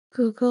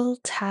Google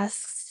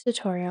Tasks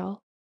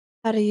tutorial,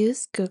 how to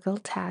use Google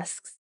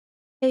Tasks.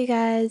 Hey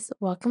guys,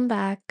 welcome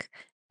back.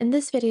 In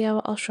this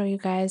video, I'll show you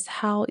guys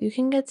how you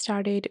can get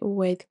started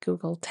with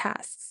Google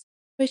Tasks,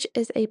 which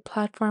is a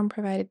platform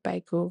provided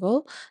by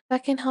Google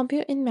that can help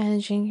you in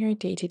managing your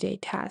day-to-day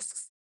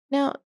tasks.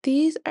 Now,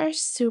 these are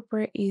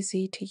super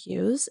easy to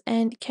use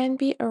and can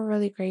be a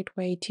really great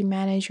way to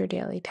manage your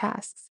daily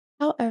tasks.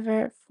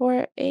 However,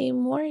 for a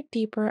more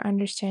deeper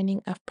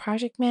understanding of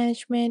project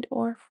management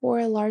or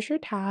for larger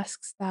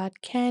tasks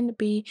that can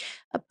be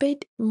a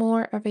bit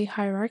more of a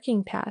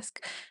hierarchy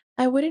task,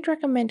 I wouldn't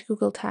recommend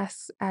Google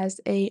Tasks as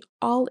a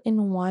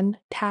all-in-one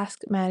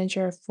task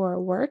manager for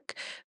work,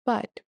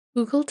 but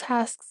Google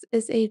Tasks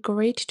is a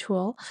great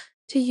tool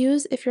to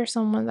use if you're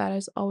someone that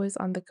is always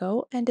on the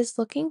go and is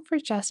looking for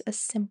just a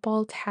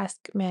simple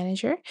task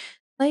manager,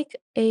 like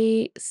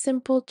a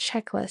simple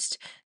checklist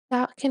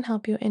that can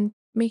help you in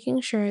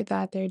making sure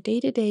that their day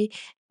to day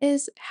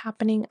is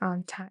happening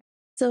on time.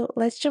 So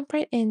let's jump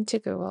right into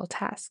Google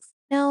Tasks.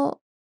 Now,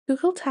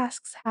 Google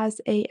Tasks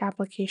has a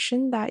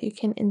application that you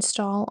can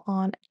install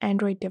on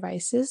Android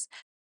devices.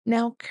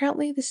 Now,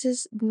 currently, this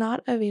is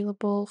not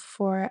available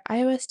for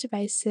iOS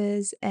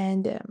devices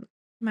and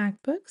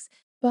MacBooks,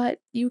 but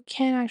you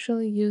can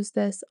actually use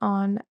this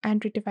on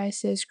Android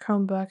devices,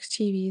 Chromebooks,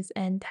 TVs,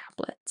 and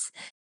tablets.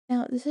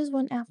 Now, this is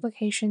one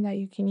application that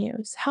you can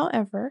use.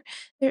 However,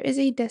 there is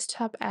a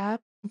desktop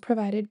app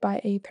provided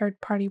by a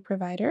third-party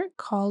provider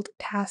called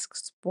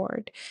Tasks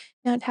Board.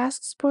 Now,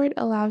 Tasks Board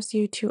allows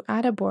you to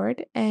add a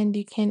board and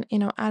you can,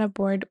 add a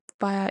board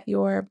via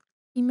your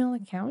email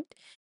account.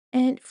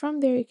 And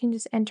from there, you can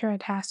just enter a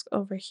task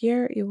over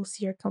here. You will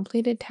see your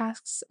completed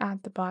tasks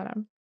at the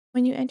bottom.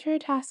 When you enter a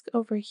task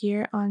over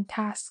here on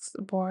Tasks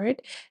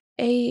Board,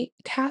 a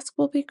task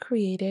will be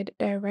created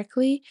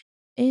directly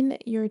in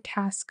your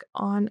task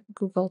on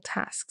Google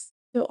Tasks.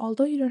 So,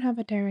 although you don't have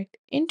a direct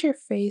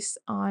interface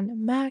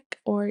on Mac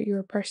or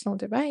your personal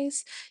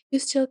device, you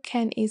still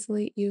can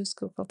easily use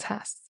Google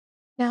Tasks.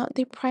 Now,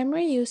 the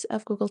primary use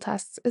of Google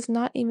Tasks is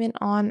not even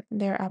on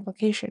their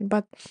application,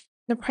 but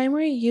the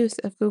primary use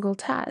of Google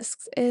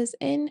Tasks is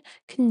in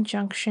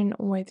conjunction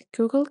with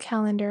Google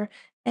Calendar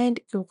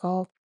and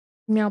Google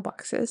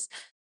mailboxes.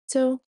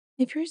 So,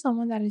 if you're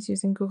someone that is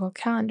using Google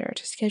Calendar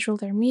to schedule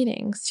their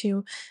meetings,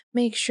 to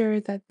make sure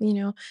that,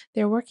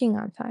 they're working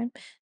on time,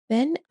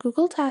 then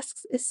Google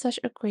Tasks is such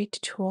a great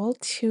tool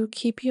to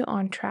keep you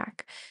on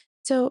track.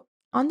 So,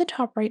 on the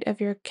top right of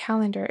your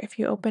calendar, if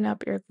you open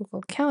up your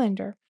Google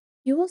Calendar,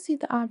 you will see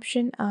the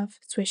option of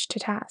Switch to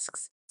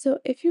Tasks. So,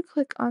 if you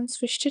click on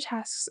Switch to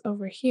Tasks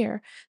over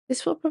here,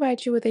 this will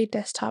provide you with a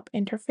desktop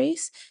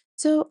interface.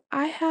 So,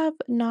 I have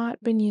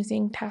not been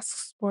using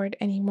Tasks Board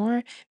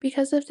anymore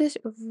because of this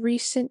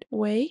recent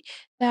way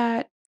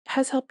that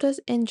has helped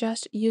us in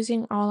just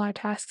using all our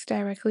tasks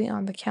directly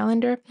on the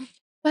calendar.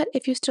 But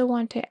if you still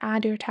want to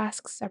add your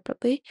tasks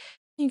separately,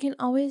 you can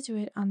always do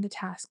it on the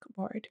task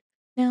board.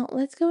 Now,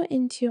 let's go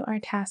into our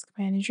task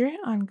manager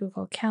on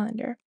Google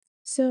Calendar.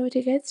 So,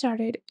 to get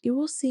started, you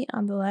will see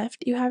on the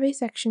left you have a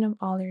section of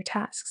all your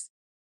tasks.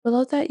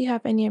 Below that, you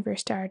have any of your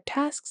starred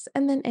tasks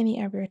and then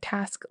any of your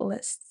task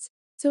lists.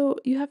 So,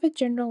 you have a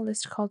general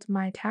list called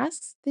My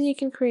Tasks, then you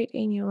can create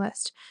a new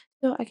list.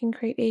 So, I can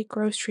create a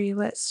grocery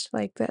list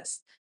like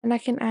this, and I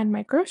can add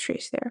my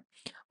groceries there.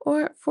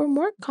 Or for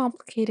more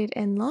complicated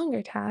and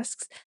longer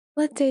tasks,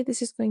 let's say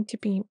this is going to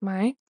be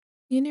my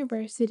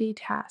university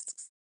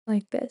tasks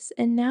like this.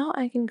 And now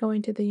I can go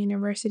into the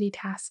university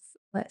tasks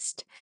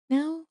list.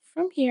 Now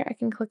from here, I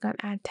can click on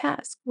add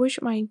task,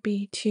 which might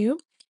be to,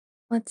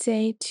 let's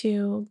say,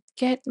 to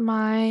get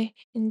my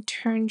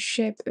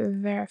internship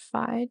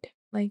verified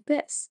like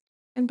this.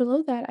 And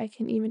below that, I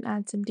can even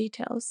add some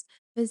details.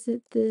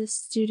 Visit the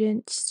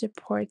Student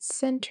Support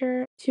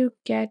Center to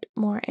get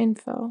more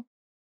info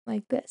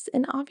like this.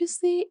 And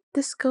obviously,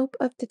 the scope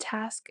of the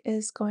task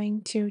is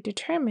going to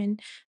determine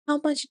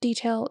how much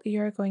detail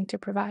you're going to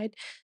provide.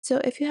 So,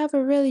 if you have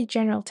a really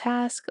general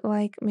task,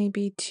 like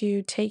maybe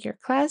to take your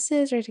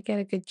classes or to get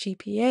a good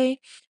GPA,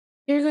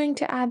 you're going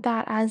to add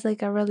that as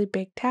like a really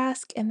big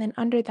task. And then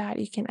under that,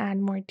 you can add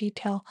more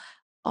detail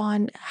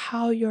on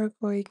how you're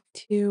going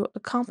to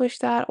accomplish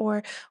that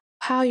or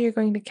how you're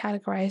going to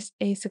categorize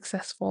a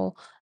successful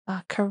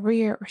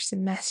career or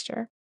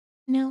semester.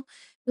 Now,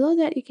 below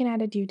that, you can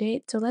add a due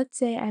date. So let's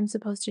say I'm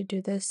supposed to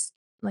do this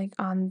like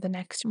on the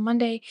next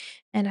Monday,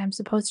 and I'm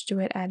supposed to do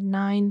it at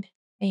 9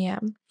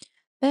 a.m.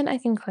 Then I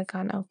can click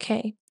on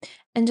OK.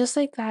 And just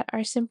like that,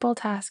 our simple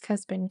task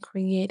has been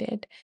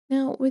created.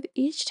 Now, with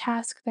each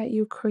task that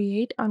you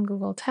create on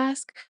Google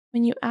Task,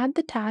 when you add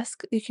the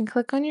task, you can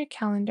click on your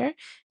calendar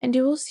and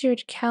you will see your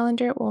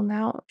calendar will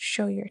now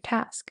show your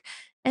task.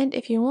 And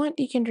if you want,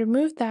 you can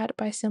remove that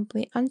by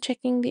simply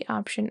unchecking the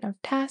option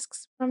of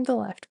tasks from the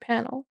left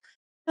panel.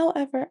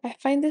 However, I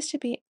find this to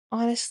be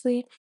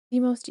honestly the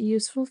most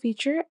useful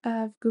feature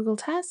of Google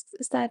Tasks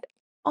is that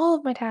all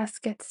of my tasks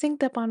get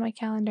synced up on my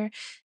calendar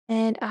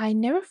and I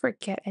never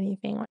forget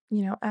anything,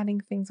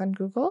 adding things on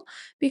Google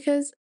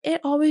because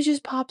it always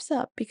just pops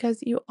up because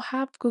you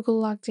have Google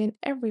logged in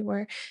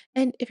everywhere.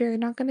 And if you're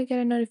not going to get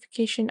a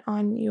notification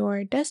on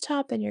your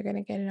desktop, then you're going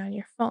to get it on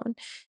your phone.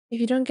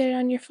 If you don't get it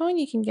on your phone,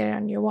 you can get it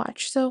on your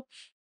watch. So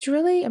it's a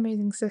really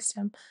amazing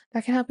system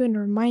that can help you in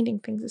reminding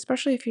things,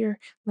 especially if you're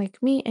like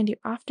me and you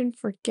often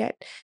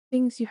forget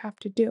things you have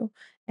to do.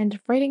 And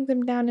writing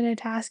them down in a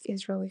task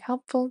is really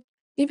helpful,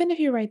 even if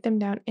you write them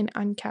down in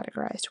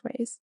uncategorized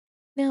ways.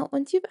 Now,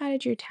 once you've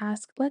added your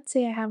task, let's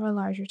say I have a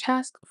larger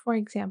task, for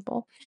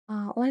example.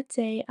 Let's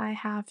say I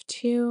have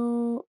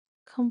to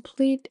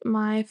complete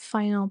my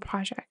final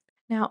project.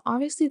 Now,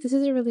 obviously, this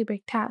is a really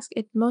big task.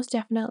 It most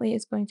definitely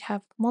is going to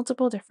have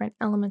multiple different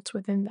elements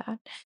within that.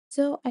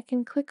 So I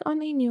can click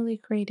on a newly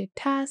created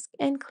task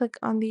and click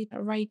on the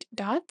right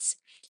dots.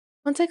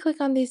 Once I click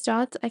on these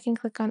dots, I can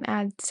click on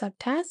add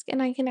subtask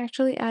and I can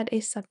actually add a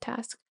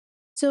subtask.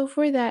 So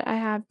for that, I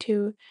have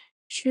to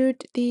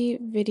shoot the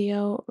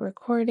video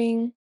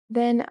recording.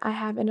 Then I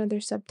have another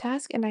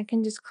subtask and I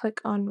can just click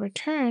on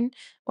return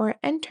or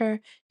enter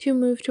to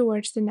move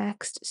towards the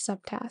next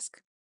subtask.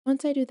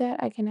 Once I do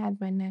that, I can add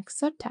my next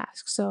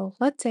subtask. So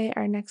let's say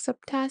our next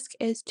subtask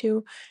is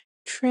to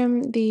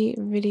trim the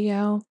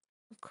video,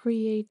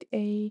 create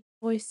a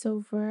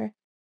voiceover,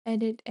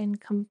 edit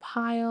and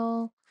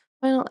compile,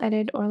 final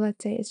edit, or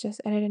let's say it's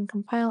just edit and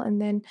compile,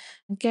 and then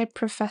get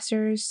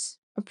professor's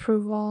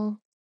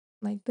approval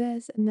like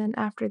this. And then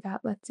after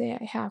that, let's say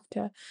I have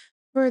to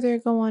further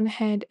go on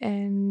ahead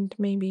and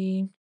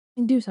maybe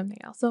do something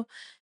else. So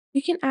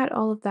you can add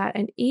all of that,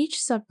 and each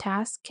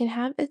subtask can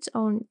have its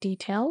own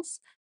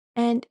details,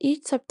 and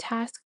each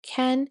subtask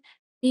can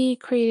be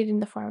created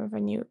in the form of a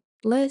new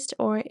list,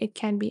 or it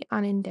can be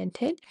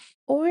unindented,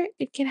 or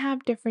it can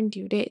have different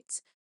due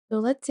dates. So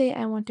let's say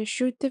I want to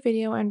shoot the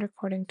video and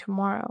recording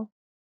tomorrow.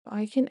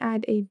 I can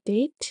add a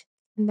date,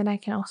 and then I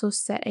can also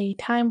set a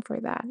time for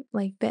that,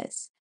 like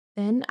this.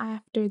 Then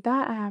after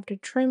that, I have to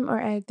trim or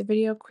edit the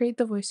video, create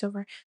the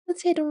voiceover.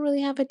 Let's say I don't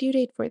really have a due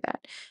date for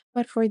that.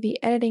 But for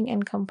the editing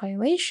and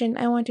compilation,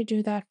 I want to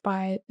do that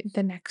by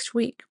the next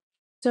week.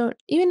 So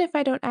even if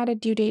I don't add a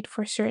due date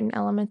for certain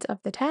elements of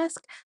the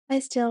task, I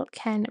still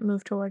can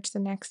move towards the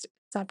next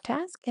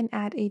subtask and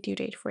add a due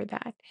date for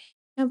that.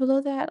 Now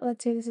below that,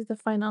 let's say this is the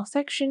final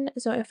section.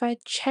 So if I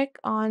check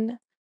on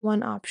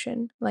one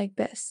option like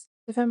this,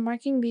 if I'm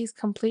marking these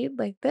complete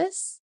like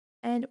this,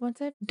 and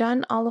once I've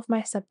done all of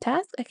my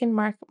subtasks, I can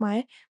mark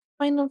my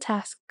final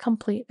task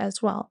complete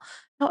as well.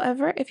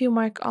 However, if you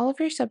mark all of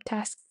your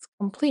subtasks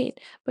complete,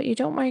 but you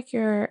don't mark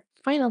your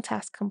final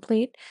task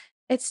complete,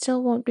 it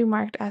still won't be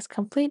marked as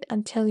complete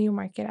until you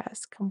mark it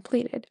as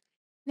completed.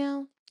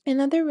 Now,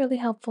 another really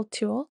helpful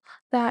tool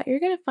that you're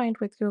going to find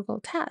with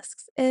Google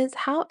Tasks is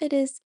how it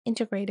is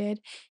integrated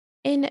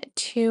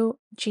into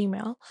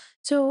Gmail.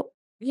 So,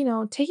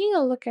 taking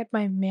a look at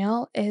my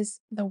mail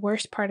is the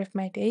worst part of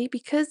my day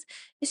because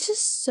it's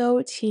just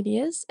so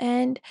tedious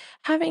and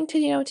having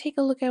to, take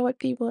a look at what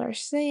people are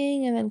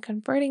saying and then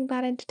converting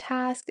that into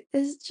tasks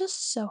is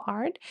just so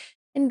hard.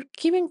 And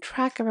keeping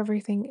track of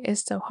everything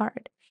is so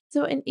hard.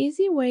 So, an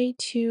easy way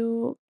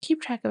to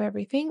keep track of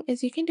everything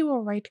is you can do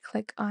a right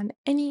click on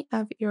any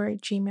of your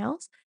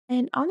Gmails.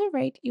 And on the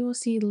right, you will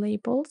see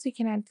labels. You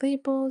can add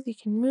labels, you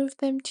can move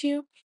them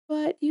to,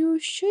 but you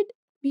should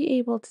be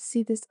able to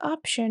see this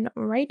option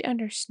right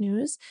under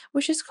snooze,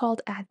 which is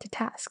called add to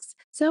tasks.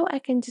 So I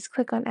can just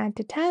click on add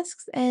to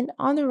tasks, and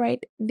on the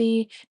right,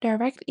 the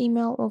direct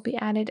email will be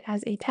added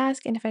as a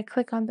task. And if I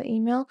click on the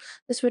email,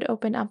 this would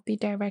open up the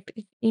direct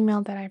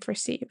email that I've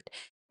received.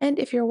 And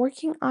if you're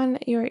working on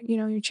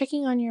you're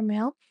checking on your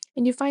mail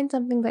and you find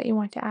something that you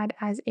want to add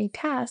as a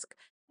task,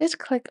 just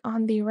click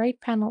on the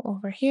right panel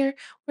over here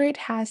where it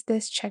has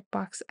this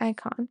checkbox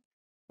icon.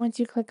 Once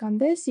you click on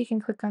this, you can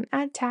click on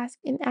Add Task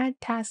and add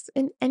tasks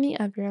in any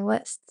of your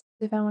lists.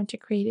 If I want to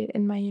create it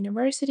in my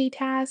university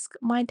task,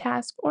 my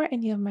task, or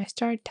any of my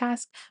start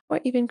tasks, or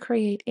even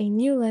create a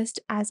new list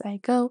as I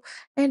go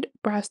and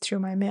browse through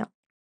my mail.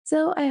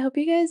 So I hope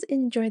you guys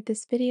enjoyed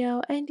this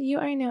video and you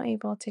are now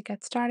able to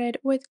get started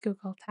with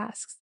Google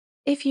Tasks.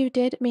 If you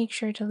did, make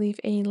sure to leave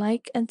a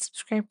like and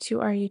subscribe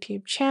to our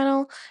YouTube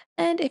channel.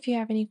 And if you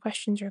have any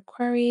questions or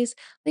queries,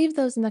 leave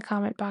those in the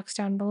comment box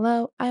down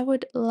below. I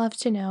would love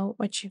to know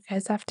what you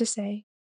guys have to say.